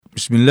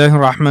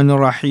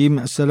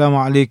Bismillahirrahmanirrahim.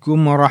 Assalamualaikum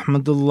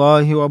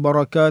warahmatullahi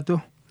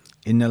wabarakatuh.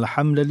 Innal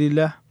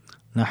hamdalillah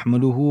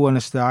nahmaduhu wa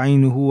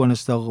nasta'inuhu wa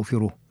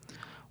nastaghfiruh.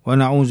 Wa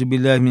na'udzu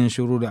billahi min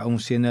syururi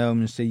anfusina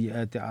wa min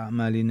sayyiati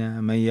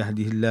a'malina. Man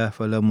yahdihillahu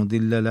fala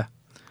mudilla lahu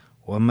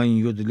wa man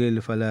yudlil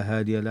fala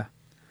hadiya lahu.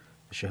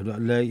 Asyhadu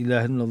an la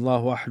ilaha illallah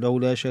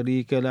wahdahu la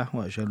syarika lahu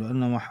wa asyhadu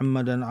anna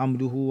Muhammadan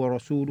 'abduhu wa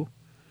rasuluh.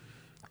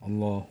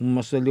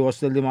 Allahumma salli wa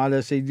sallim ala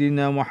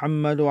Sayyidina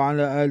Muhammad wa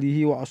ala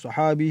alihi wa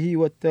ashabihi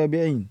wa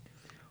tabi'in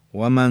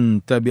wa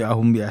man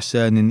tabi'ahum bi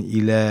ihsanin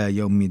ila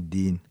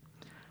yaumiddin.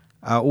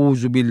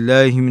 A'udzu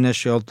billahi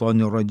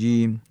minasyaitonir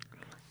rajim.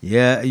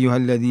 Ya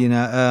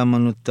ayyuhalladzina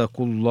amanu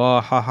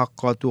taqullaha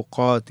haqqa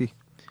tuqatih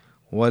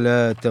wa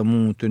la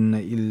tamutunna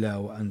illa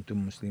wa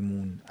antum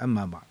muslimun.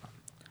 Amma ba'd.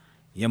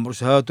 Yang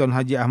berusaha Tuan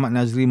Haji Ahmad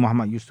Nazri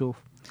Muhammad Yusof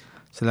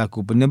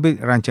selaku penerbit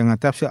rancangan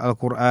tafsir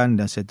Al-Quran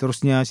dan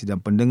seterusnya sidang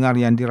pendengar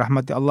yang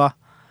dirahmati Allah,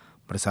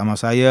 bersama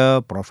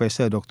saya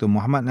Profesor Dr.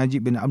 Muhammad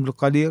Najib bin Abdul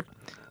Qadir,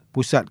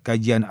 Pusat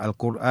Kajian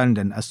Al-Quran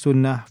dan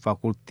As-Sunnah,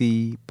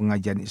 Fakulti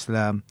Pengajian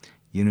Islam,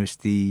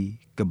 Universiti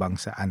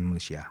Kebangsaan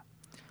Malaysia.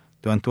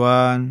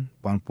 Tuan-tuan,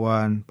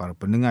 puan-puan, para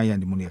pendengar yang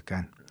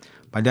dimuliakan,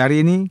 pada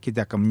hari ini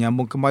kita akan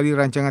menyambung kembali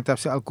rancangan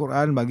tafsir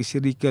Al-Quran bagi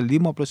siri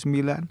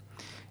ke-59.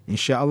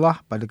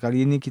 InsyaAllah pada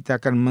kali ini kita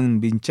akan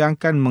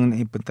membincangkan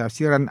mengenai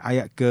pentafsiran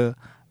ayat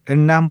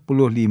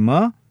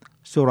ke-65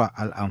 surah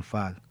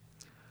Al-Anfal.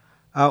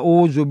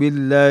 A'udzu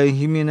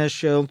billahi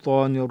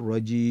minasyaitonir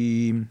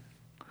rajim.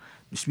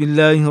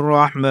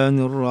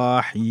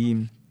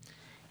 Bismillahirrahmanirrahim.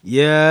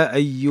 Ya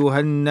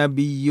ayyuhan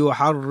nabiyyu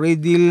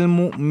harridil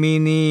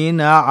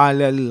mu'minina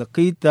 'alal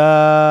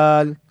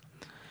qital.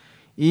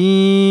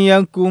 إن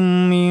يكن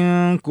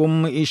منكم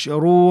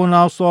 20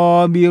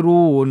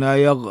 صابرون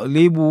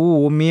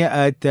يغلبوا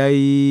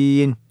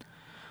 200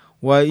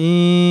 وإن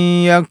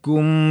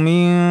يكن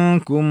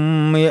منكم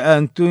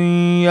 100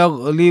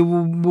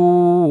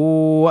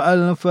 يغلبوا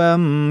 1000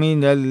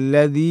 من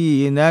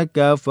الذين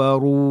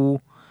كفروا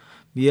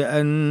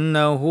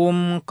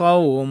بأنهم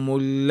قوم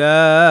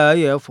لا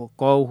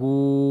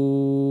يفقهون.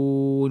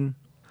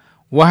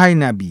 Wahai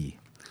Nabi,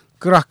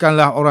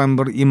 kerahkanlah orang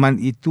beriman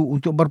itu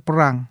untuk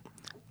berperang.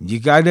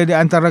 Jika ada di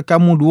antara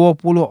kamu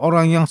 20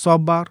 orang yang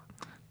sabar,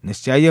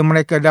 nescaya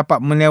mereka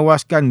dapat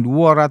menewaskan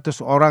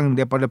 200 orang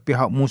daripada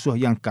pihak musuh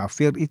yang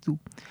kafir itu.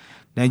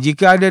 Dan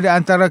jika ada di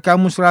antara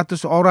kamu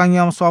 100 orang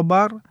yang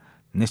sabar,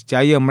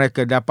 nescaya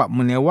mereka dapat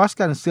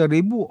menewaskan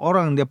 1000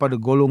 orang daripada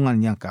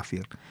golongan yang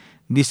kafir.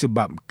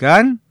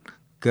 Disebabkan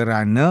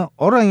kerana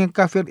orang yang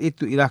kafir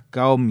itu ialah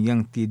kaum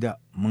yang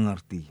tidak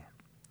mengerti.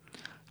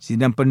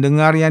 Sidang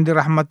pendengar yang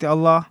dirahmati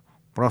Allah,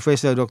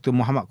 Profesor Dr.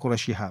 Muhammad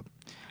Quraisy Shihab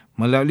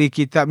melalui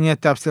kitabnya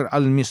Tafsir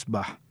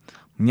Al-Misbah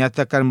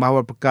menyatakan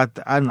bahawa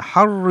perkataan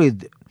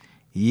harrid,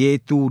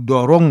 iaitu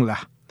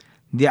doronglah,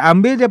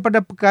 diambil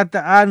daripada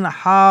perkataan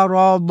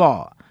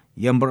harada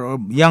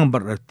yang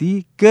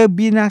bererti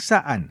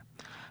kebinasaan.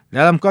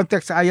 Dalam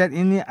konteks ayat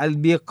ini,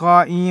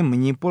 Al-Biqai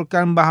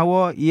menyimpulkan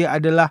bahawa ia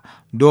adalah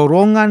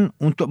dorongan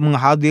untuk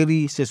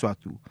menghadiri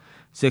sesuatu.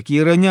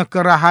 Sekiranya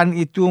kerahan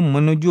itu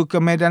menuju ke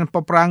medan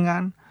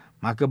peperangan,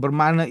 maka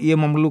bermakna ia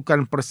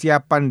memerlukan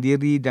persiapan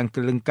diri dan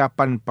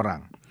kelengkapan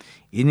perang.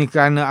 Ini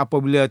kerana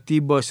apabila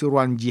tiba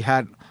seruan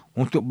jihad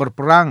untuk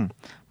berperang,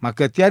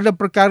 maka tiada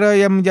perkara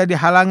yang menjadi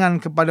halangan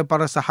kepada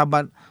para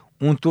sahabat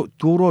untuk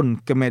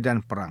turun ke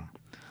medan perang.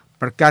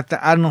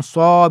 Perkataan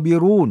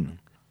sabirun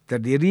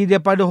terdiri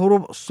daripada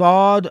huruf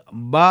sad,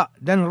 ba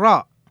dan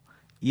ra.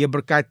 Ia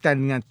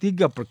berkaitan dengan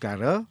 3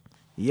 perkara,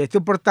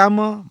 iaitu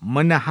pertama,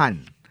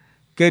 menahan.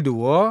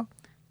 Kedua,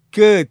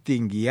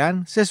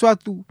 ketinggian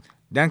sesuatu.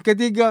 Dan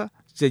ketiga,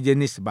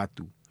 sejenis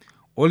batu.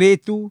 Oleh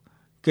itu,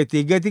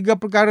 ketiga-tiga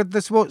perkara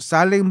tersebut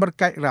saling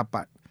berkait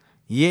rapat.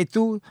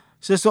 Iaitu,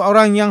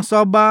 seseorang yang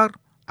sabar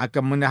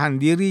akan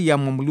menahan diri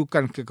yang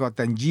memerlukan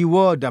kekuatan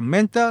jiwa dan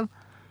mental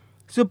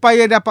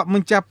supaya dapat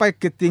mencapai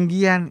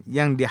ketinggian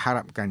yang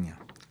diharapkannya.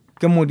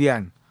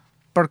 Kemudian,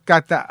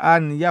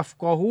 perkataan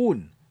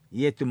yafqahun,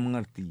 iaitu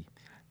mengerti.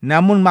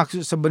 Namun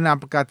maksud sebenar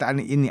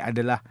perkataan ini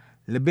adalah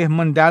lebih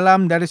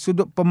mendalam dari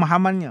sudut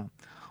pemahamannya.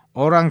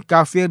 Orang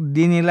kafir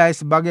dinilai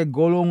sebagai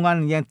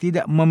golongan yang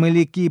tidak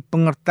memiliki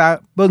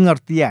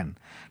pengertian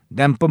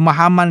dan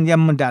pemahaman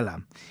yang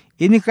mendalam.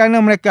 Ini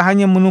kerana mereka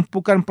hanya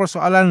menumpukan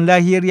persoalan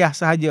lahiriah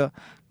sahaja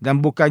dan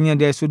bukannya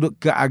dari sudut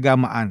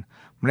keagamaan.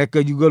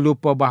 Mereka juga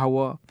lupa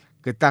bahawa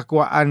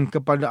ketakwaan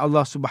kepada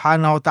Allah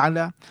Subhanahu Wa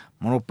Taala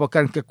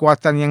merupakan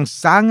kekuatan yang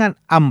sangat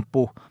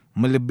ampuh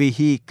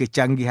melebihi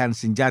kecanggihan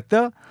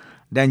senjata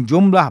dan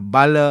jumlah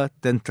bala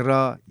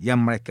tentera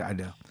yang mereka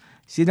ada.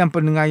 Sidang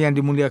pendengar yang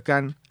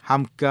dimuliakan,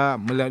 Hamka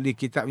melalui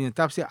kitabnya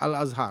Tafsir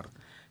Al-Azhar,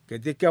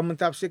 ketika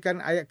mentafsirkan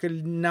ayat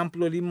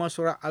ke-65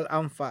 surah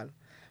Al-Anfal,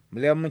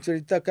 beliau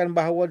menceritakan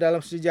bahawa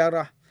dalam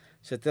sejarah,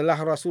 setelah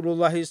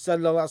Rasulullah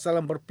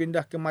SAW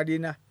berpindah ke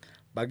Madinah,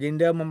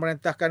 baginda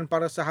memerintahkan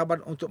para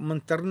sahabat untuk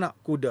menternak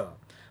kuda.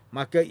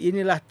 Maka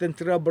inilah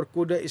tentera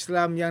berkuda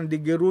Islam yang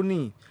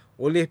digeruni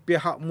oleh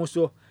pihak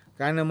musuh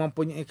kerana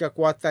mempunyai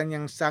kekuatan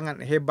yang sangat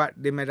hebat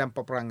di medan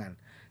peperangan.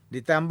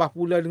 ditambah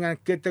pula dengan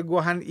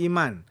keteguhan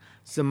iman,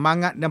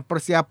 semangat dan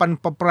persiapan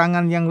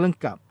peperangan yang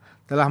lengkap,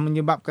 telah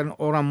menyebabkan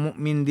orang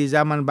mukmin di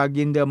zaman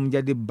baginda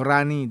menjadi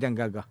berani dan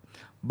gagah.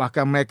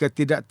 Bahkan mereka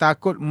tidak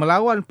takut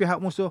melawan pihak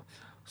musuh,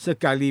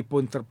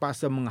 sekalipun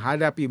terpaksa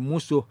menghadapi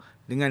musuh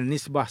dengan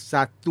nisbah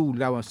 1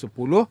 lawan 10,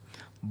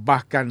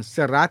 bahkan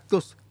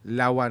 100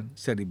 lawan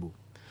 1000.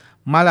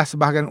 Malah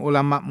sebahagian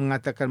ulama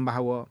mengatakan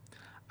bahawa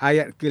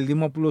ayat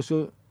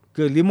ke-50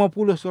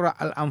 surah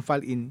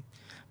Al-Anfal ini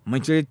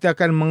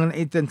menceritakan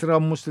mengenai tentera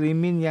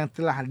muslimin yang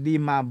telah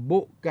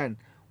dimabukkan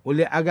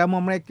oleh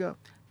agama mereka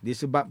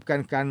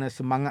disebabkan kerana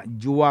semangat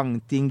juang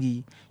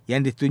tinggi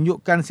yang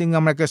ditunjukkan sehingga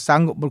mereka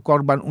sanggup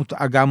berkorban untuk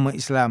agama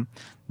Islam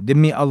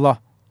demi Allah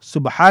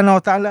Subhanahu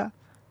Wa Taala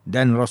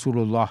dan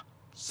Rasulullah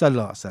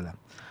sallallahu alaihi wasallam.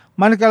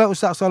 Manakala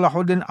Ustaz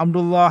Salahuddin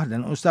Abdullah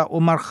dan Ustaz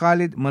Umar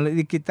Khalid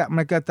melalui kitab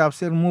mereka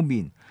Tafsir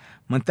Mubin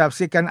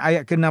mentafsirkan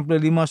ayat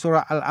ke-65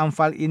 surah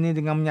Al-Anfal ini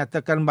dengan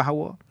menyatakan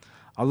bahawa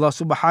Allah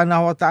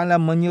Subhanahu Wa Taala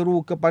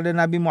menyeru kepada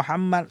Nabi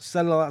Muhammad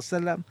sallallahu alaihi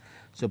wasallam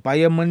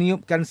supaya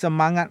meniupkan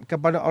semangat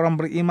kepada orang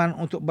beriman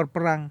untuk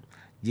berperang.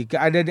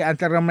 Jika ada di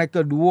antara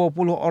mereka 20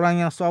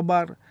 orang yang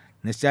sabar,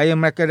 nescaya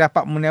mereka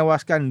dapat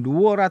menewaskan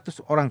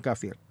 200 orang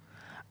kafir.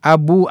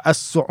 Abu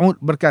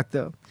As-Su'ud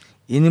berkata,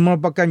 ini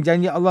merupakan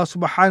janji Allah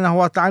Subhanahu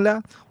Wa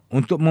Taala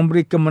untuk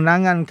memberi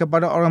kemenangan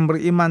kepada orang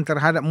beriman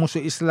terhadap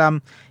musuh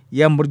Islam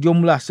yang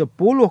berjumlah 10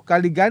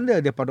 kali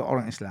ganda daripada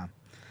orang Islam.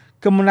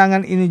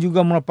 Kemenangan ini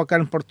juga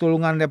merupakan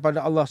pertolongan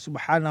daripada Allah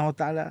Subhanahu Wa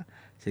Taala.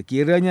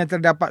 Sekiranya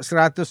terdapat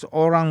 100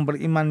 orang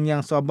beriman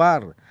yang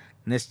sabar,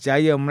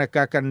 nescaya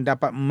mereka akan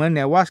dapat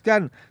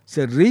menewaskan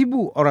 1000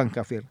 orang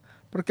kafir.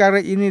 Perkara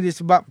ini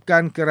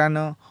disebabkan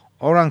kerana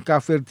orang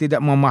kafir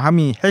tidak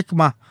memahami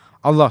hikmah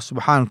Allah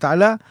Subhanahu Wa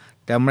Taala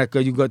dan mereka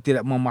juga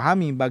tidak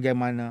memahami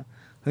bagaimana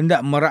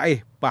hendak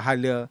meraih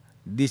pahala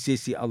di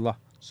sisi Allah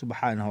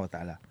Subhanahu Wa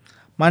Taala.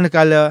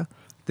 Manakala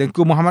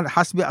Tengku Muhammad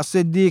Hasbi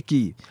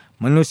As-Siddiqi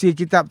menerusi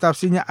kitab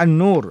tafsirnya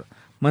An-Nur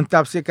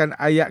mentafsirkan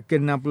ayat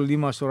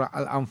ke-65 surah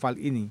Al-Anfal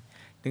ini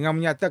dengan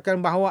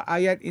menyatakan bahawa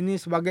ayat ini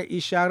sebagai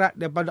isyarat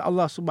daripada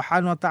Allah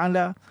Subhanahu Wa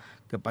Taala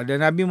kepada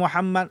Nabi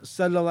Muhammad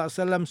sallallahu alaihi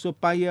wasallam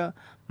supaya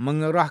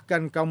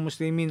mengerahkan kaum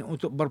muslimin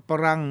untuk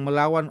berperang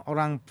melawan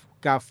orang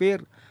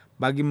kafir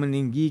bagi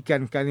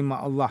meninggikan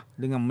kalimah Allah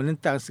dengan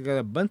menentang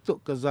segala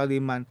bentuk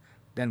kezaliman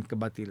dan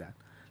kebatilan.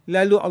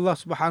 Lalu Allah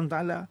Subhanahu Wa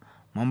Taala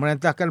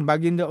memerintahkan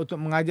baginda untuk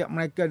mengajak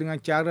mereka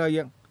dengan cara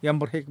yang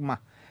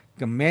berhikmah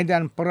ke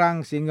medan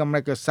perang sehingga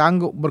mereka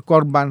sanggup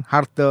berkorban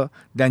harta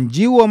dan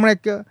jiwa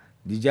mereka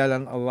di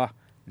jalan Allah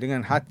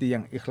dengan hati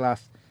yang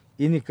ikhlas.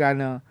 Ini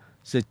kerana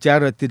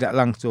secara tidak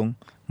langsung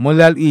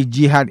melalui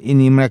jihad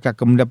ini mereka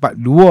akan mendapat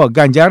 2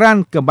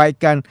 ganjaran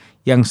kebaikan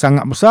yang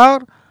sangat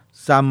besar,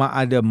 sama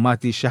ada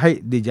mati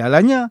syahid di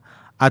jalannya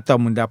atau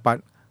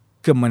mendapat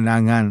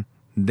kemenangan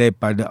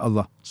daripada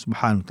Allah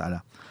Subhanahu Wa Taala.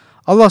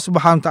 Allah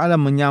Subhanahu Wa Taala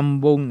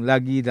menyambung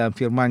lagi dalam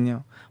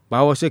firman-Nya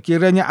bahawa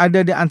sekiranya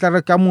ada di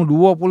antara kamu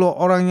 20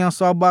 orang yang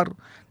sabar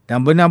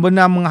dan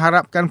benar-benar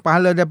mengharapkan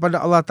pahala daripada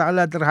Allah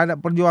Ta'ala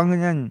terhadap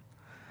perjuangannya,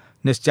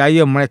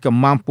 nescaya mereka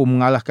mampu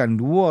mengalahkan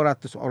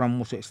 200 orang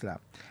musuh Islam.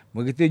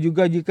 Begitu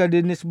juga jika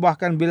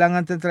dinisbahkan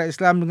bilangan tentera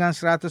Islam dengan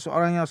 100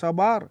 orang yang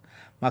sabar,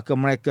 maka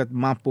mereka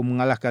mampu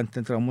mengalahkan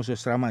tentera musuh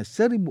seramai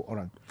 1000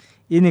 orang.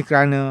 Ini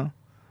kerana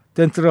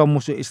tentera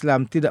musuh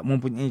Islam tidak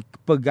mempunyai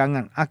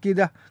pegangan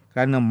akidah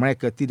kerana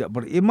mereka tidak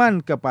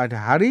beriman kepada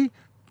hari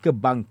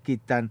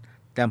kebangkitan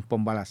dan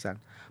pembalasan.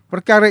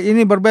 Perkara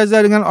ini berbeza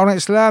dengan orang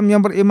Islam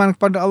yang beriman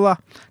kepada Allah,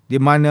 di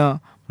mana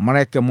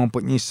mereka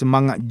mempunyai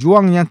semangat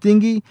juang yang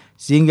tinggi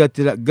sehingga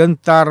tidak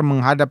gentar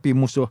menghadapi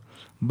musuh,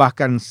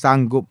 bahkan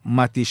sanggup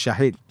mati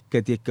syahid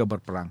ketika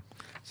berperang.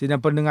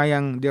 Sidang pendengar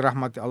yang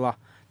dirahmati Allah,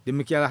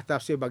 demikianlah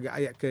tafsir bagi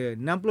ayat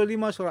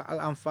ke-65 surah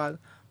Al-Anfal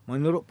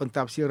menurut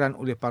pentafsiran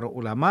oleh para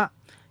ulama,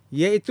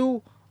 iaitu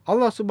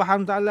Allah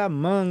Subhanahu Wa Taala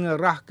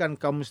mengerahkan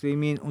kaum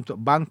muslimin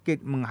untuk bangkit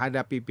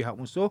menghadapi pihak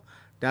musuh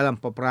dalam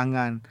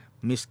peperangan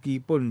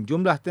meskipun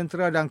jumlah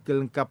tentera dan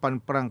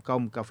kelengkapan perang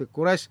kaum kafir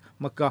Quraisy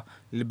Mekah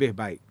lebih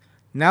baik.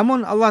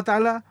 Namun Allah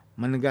Ta'ala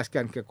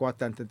menegaskan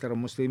kekuatan tentera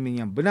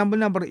muslimin yang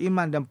benar-benar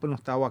beriman dan penuh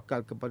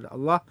tawakal kepada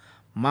Allah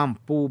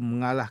mampu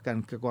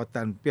mengalahkan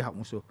kekuatan pihak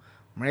musuh.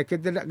 Mereka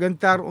tidak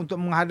gentar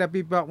untuk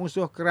menghadapi pihak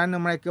musuh kerana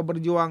mereka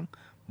berjuang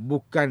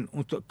bukan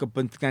untuk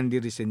kepentingan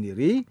diri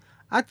sendiri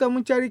atau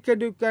mencari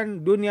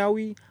kedudukan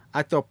duniawi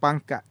atau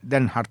pangkat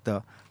dan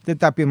harta,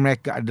 tetapi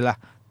mereka adalah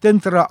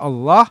tentera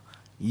Allah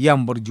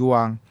yang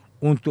berjuang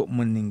untuk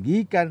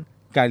meninggikan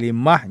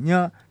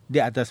kalimahnya di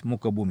atas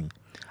muka bumi.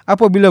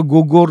 Apabila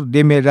gugur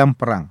di medan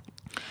perang,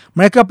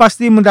 mereka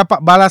pasti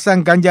mendapat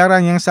balasan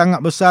ganjaran yang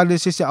sangat besar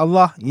di sisi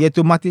Allah,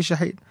 iaitu mati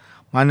syahid.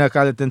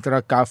 Manakala tentera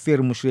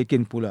kafir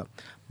musyrikin pula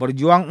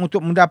berjuang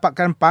untuk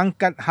mendapatkan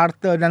pangkat,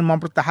 harta dan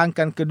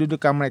mempertahankan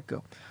kedudukan mereka.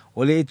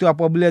 Oleh itu,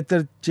 apabila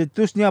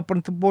tercetusnya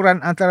pertempuran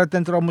antara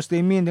tentera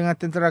muslimin dengan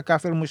tentera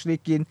kafir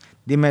musyrikin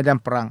di medan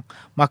perang,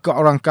 maka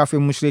orang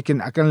kafir musyrikin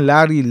akan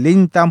lari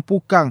lintang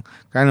pukang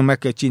kerana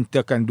mereka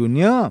cintakan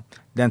dunia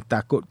dan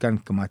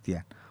takutkan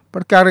kematian.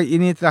 Perkara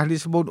ini telah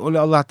disebut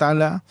oleh Allah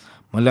Ta'ala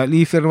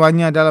melalui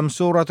firman-Nya dalam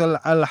surah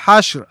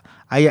Al-Hashr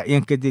ayat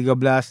yang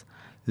ke-13.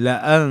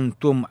 La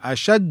antum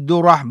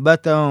ashaddu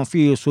rahbatan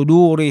fi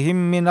sudurihim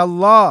min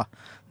Allah.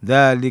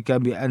 Dzalika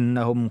bi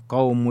annahum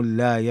qaumul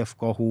la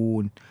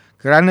yafqahun.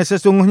 Kerana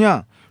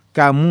sesungguhnya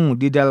kamu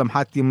di dalam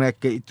hati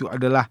mereka itu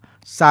adalah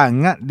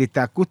sangat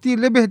ditakuti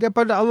lebih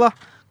daripada Allah,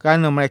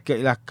 kerana mereka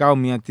ialah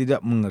kaum yang tidak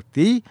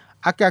mengerti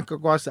akan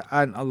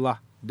kekuasaan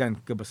Allah dan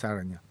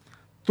kebesarannya.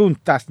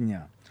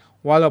 Tuntasnya,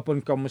 walaupun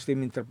kaum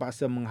muslimin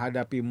terpaksa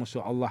menghadapi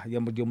musuh Allah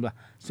yang berjumlah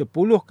 10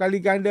 kali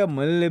ganda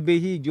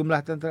melebihi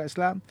jumlah tentera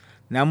Islam,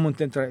 namun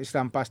tentera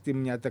Islam pasti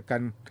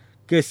menyatakan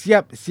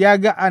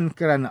kesiapsiagaan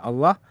kerana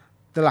Allah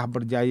telah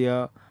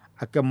berjaya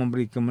akan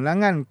memberi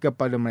kemenangan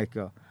kepada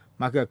mereka.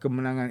 Maka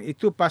kemenangan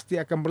itu pasti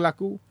akan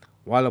berlaku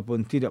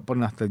walaupun tidak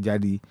pernah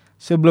terjadi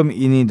sebelum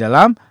ini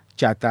dalam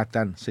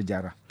catatan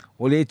sejarah.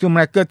 Oleh itu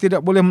mereka tidak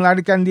boleh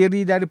melarikan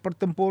diri dari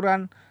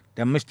pertempuran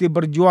dan mesti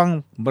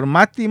berjuang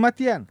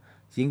bermati-matian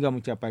sehingga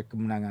mencapai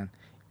kemenangan.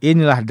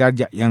 Inilah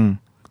darjat yang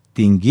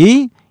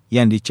tinggi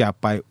yang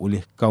dicapai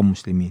oleh kaum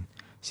muslimin.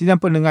 Sidang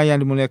pendengar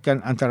yang dimuliakan,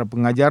 antara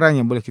pengajaran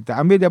yang boleh kita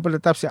ambil daripada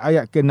tafsir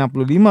ayat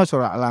ke-65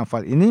 surah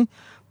Al-Anfal ini,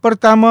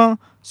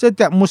 pertama,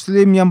 setiap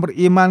Muslim yang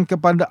beriman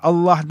kepada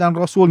Allah dan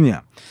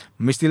Rasul-Nya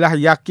mestilah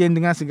yakin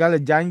dengan segala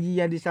janji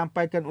yang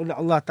disampaikan oleh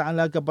Allah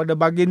Ta'ala kepada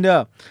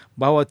baginda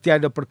bahawa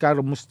tiada perkara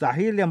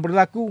mustahil yang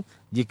berlaku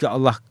jika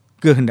Allah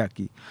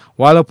kehendaki.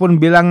 Walaupun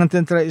bilangan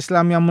tentera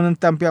Islam yang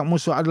menentang pihak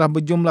musuh adalah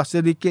berjumlah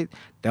sedikit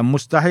dan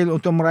mustahil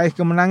untuk meraih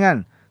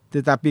kemenangan,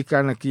 tetapi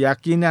kerana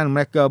keyakinan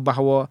mereka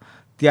bahawa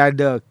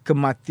tiada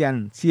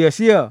kematian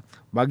sia-sia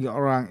bagi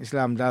orang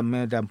Islam dalam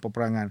medan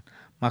peperangan,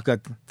 maka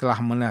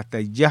telah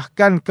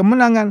menatijahkan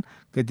kemenangan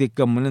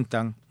ketika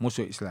menentang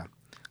musuh Islam.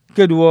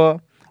 Kedua,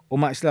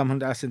 umat Islam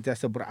hendaklah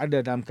sentiasa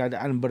berada dalam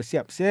keadaan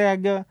bersiap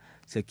siaga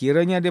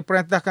sekiranya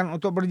diperintahkan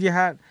untuk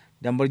berjihad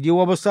dan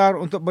berjiwa besar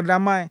untuk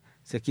berdamai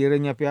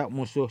sekiranya pihak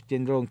musuh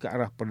cenderung ke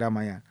arah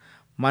perdamaian.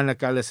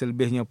 Manakala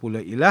selebihnya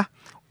pula ialah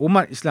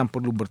umat Islam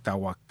perlu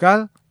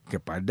bertawakal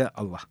kepada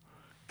Allah.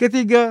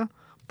 Ketiga,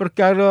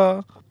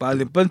 perkara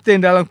paling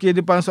penting dalam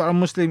kehidupan seorang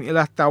Muslim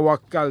ialah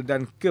tawakal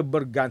dan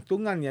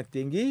kebergantungan yang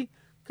tinggi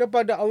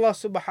kepada Allah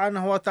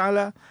Subhanahu Wa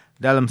Taala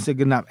dalam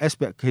segenap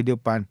aspek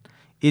kehidupan.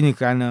 Ini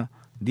kerana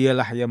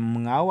dialah yang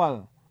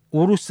mengawal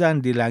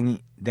urusan di langit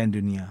dan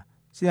dunia.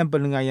 Sidang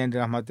pendengar yang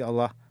dirahmati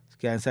Allah,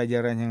 sekian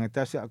saja rancangan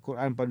tafsir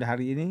Al-Quran pada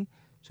hari ini.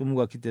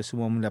 Semoga kita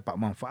semua mendapat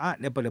manfaat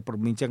daripada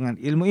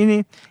perbincangan ilmu ini.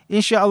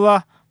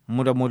 InsyaAllah,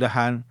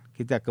 mudah-mudahan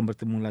kita akan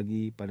bertemu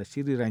lagi pada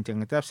siri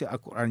rancangan tafsir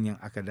Al-Quran yang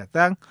akan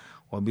datang.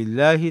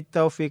 Wabillahi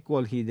taufiq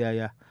wal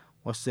hidayah.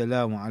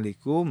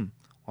 Wassalamualaikum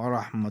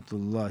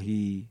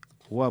warahmatullahi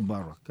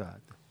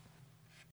wabarakatuh.